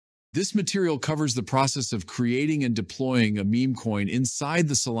This material covers the process of creating and deploying a meme coin inside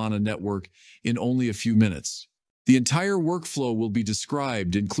the Solana network in only a few minutes. The entire workflow will be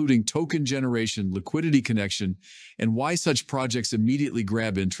described, including token generation, liquidity connection, and why such projects immediately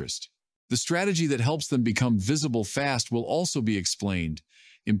grab interest. The strategy that helps them become visible fast will also be explained.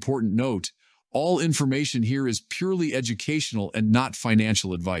 Important note, all information here is purely educational and not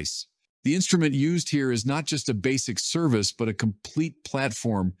financial advice. The instrument used here is not just a basic service, but a complete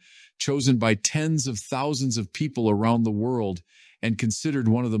platform chosen by tens of thousands of people around the world and considered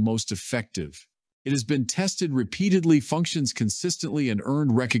one of the most effective. It has been tested repeatedly, functions consistently, and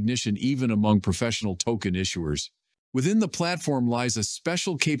earned recognition even among professional token issuers. Within the platform lies a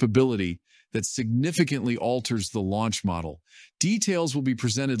special capability that significantly alters the launch model. Details will be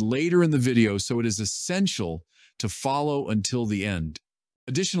presented later in the video, so it is essential to follow until the end.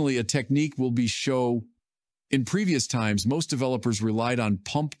 Additionally, a technique will be shown. In previous times, most developers relied on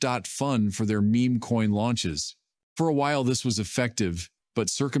pump.fun for their meme coin launches. For a while, this was effective, but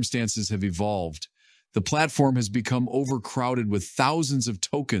circumstances have evolved. The platform has become overcrowded with thousands of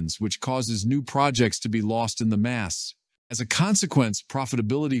tokens, which causes new projects to be lost in the mass. As a consequence,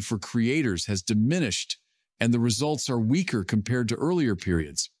 profitability for creators has diminished, and the results are weaker compared to earlier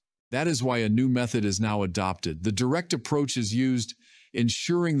periods. That is why a new method is now adopted. The direct approach is used,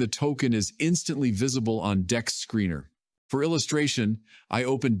 ensuring the token is instantly visible on DEX Screener. For illustration, I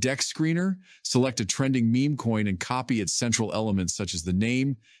open DEX Screener, select a trending meme coin, and copy its central elements such as the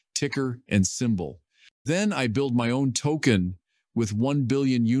name, ticker, and symbol. Then I build my own token with 1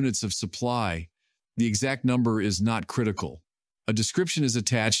 billion units of supply. The exact number is not critical. A description is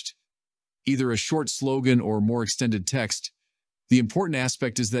attached, either a short slogan or more extended text. The important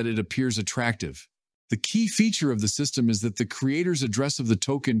aspect is that it appears attractive. The key feature of the system is that the creator's address of the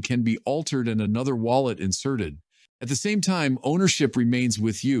token can be altered and another wallet inserted. At the same time, ownership remains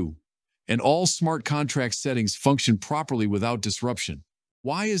with you, and all smart contract settings function properly without disruption.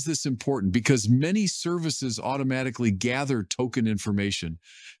 Why is this important? Because many services automatically gather token information,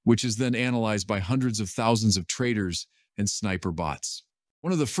 which is then analyzed by hundreds of thousands of traders and sniper bots.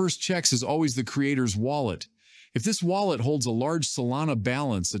 One of the first checks is always the creator's wallet. If this wallet holds a large Solana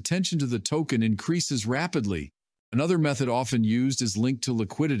balance, attention to the token increases rapidly. Another method often used is linked to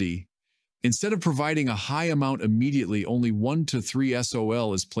liquidity. Instead of providing a high amount immediately, only 1 to 3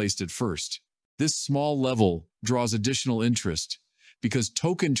 SOL is placed at first. This small level draws additional interest because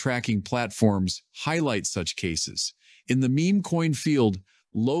token tracking platforms highlight such cases. In the meme coin field,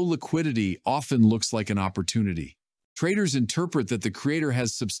 low liquidity often looks like an opportunity. Traders interpret that the creator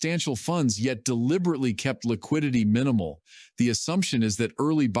has substantial funds yet deliberately kept liquidity minimal. The assumption is that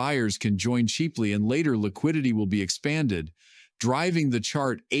early buyers can join cheaply and later liquidity will be expanded, driving the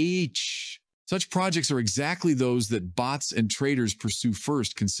chart H. Such projects are exactly those that bots and traders pursue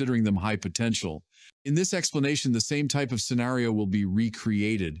first, considering them high potential. In this explanation, the same type of scenario will be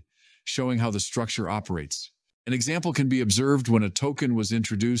recreated, showing how the structure operates. An example can be observed when a token was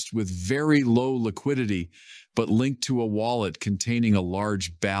introduced with very low liquidity, but linked to a wallet containing a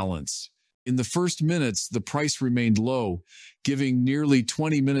large balance. In the first minutes, the price remained low, giving nearly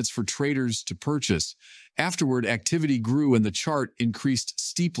 20 minutes for traders to purchase. Afterward, activity grew and the chart increased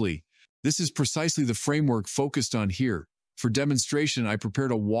steeply. This is precisely the framework focused on here. For demonstration, I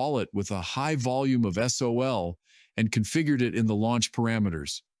prepared a wallet with a high volume of SOL and configured it in the launch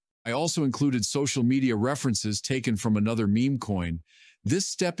parameters. I also included social media references taken from another meme coin. This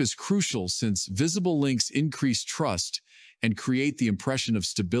step is crucial since visible links increase trust and create the impression of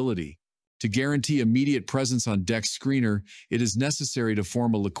stability. To guarantee immediate presence on DEX Screener, it is necessary to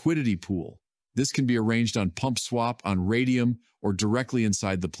form a liquidity pool. This can be arranged on PumpSwap, on Radium, or directly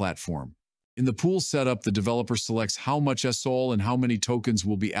inside the platform. In the pool setup, the developer selects how much SOL and how many tokens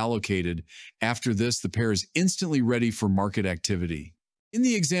will be allocated. After this, the pair is instantly ready for market activity. In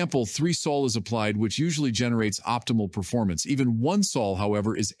the example, 3 SOL is applied, which usually generates optimal performance. Even 1 SOL,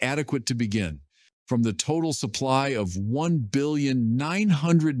 however, is adequate to begin. From the total supply of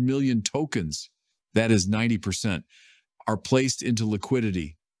 1,900,000,000 tokens, that is 90%, are placed into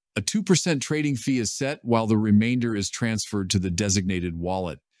liquidity. A 2% trading fee is set while the remainder is transferred to the designated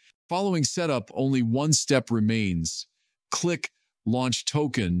wallet. Following setup, only one step remains. Click Launch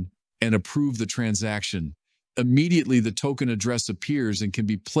Token and approve the transaction. Immediately, the token address appears and can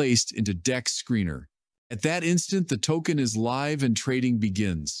be placed into DEX Screener. At that instant, the token is live and trading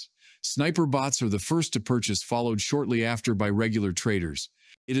begins. Sniper bots are the first to purchase, followed shortly after by regular traders.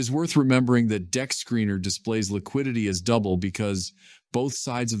 It is worth remembering that DEX Screener displays liquidity as double because both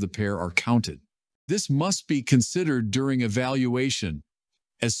sides of the pair are counted. This must be considered during evaluation.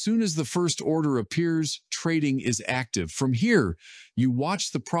 As soon as the first order appears, trading is active. From here, you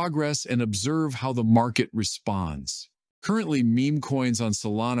watch the progress and observe how the market responds. Currently, meme coins on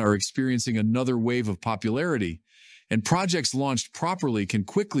Solana are experiencing another wave of popularity, and projects launched properly can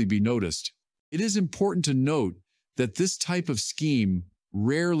quickly be noticed. It is important to note that this type of scheme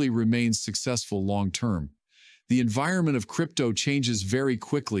rarely remains successful long-term. The environment of crypto changes very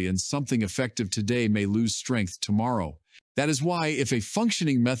quickly, and something effective today may lose strength tomorrow. That is why, if a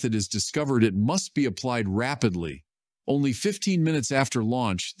functioning method is discovered, it must be applied rapidly. Only 15 minutes after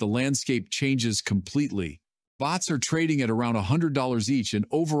launch, the landscape changes completely. Bots are trading at around $100 each, and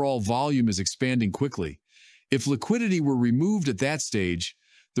overall volume is expanding quickly. If liquidity were removed at that stage,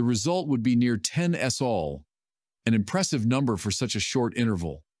 the result would be near 10x all, an impressive number for such a short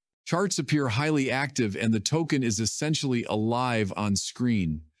interval. Charts appear highly active, and the token is essentially alive on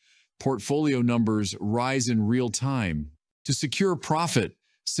screen. Portfolio numbers rise in real time. To secure profit,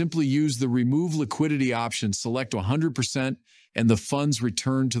 simply use the Remove Liquidity option, select 100%, and the funds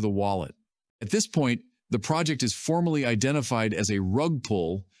return to the wallet. At this point, the project is formally identified as a rug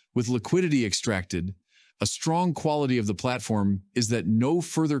pull with liquidity extracted. A strong quality of the platform is that no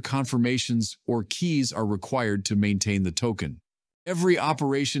further confirmations or keys are required to maintain the token. Every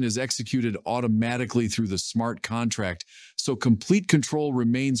operation is executed automatically through the smart contract, so complete control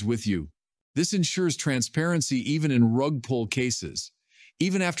remains with you. This ensures transparency even in rug pull cases.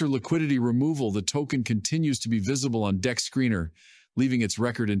 Even after liquidity removal, the token continues to be visible on DEX Screener, leaving its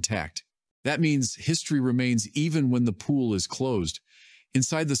record intact. That means history remains even when the pool is closed.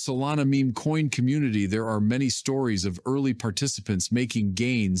 Inside the Solana meme coin community, there are many stories of early participants making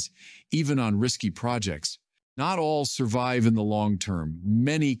gains even on risky projects. Not all survive in the long term.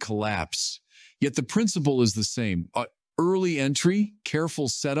 Many collapse. Yet the principle is the same. Early entry, careful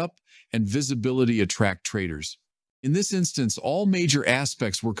setup, and visibility attract traders. In this instance, all major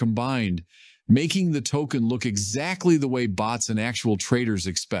aspects were combined, making the token look exactly the way bots and actual traders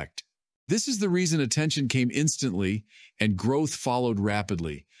expect. This is the reason attention came instantly and growth followed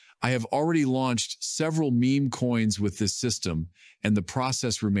rapidly. I have already launched several meme coins with this system, and the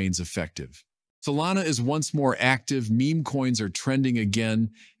process remains effective. Solana is once more active, meme coins are trending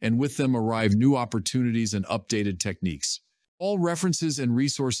again, and with them arrive new opportunities and updated techniques. All references and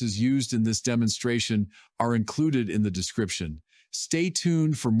resources used in this demonstration are included in the description. Stay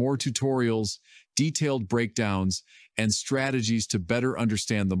tuned for more tutorials, detailed breakdowns, and strategies to better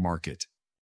understand the market.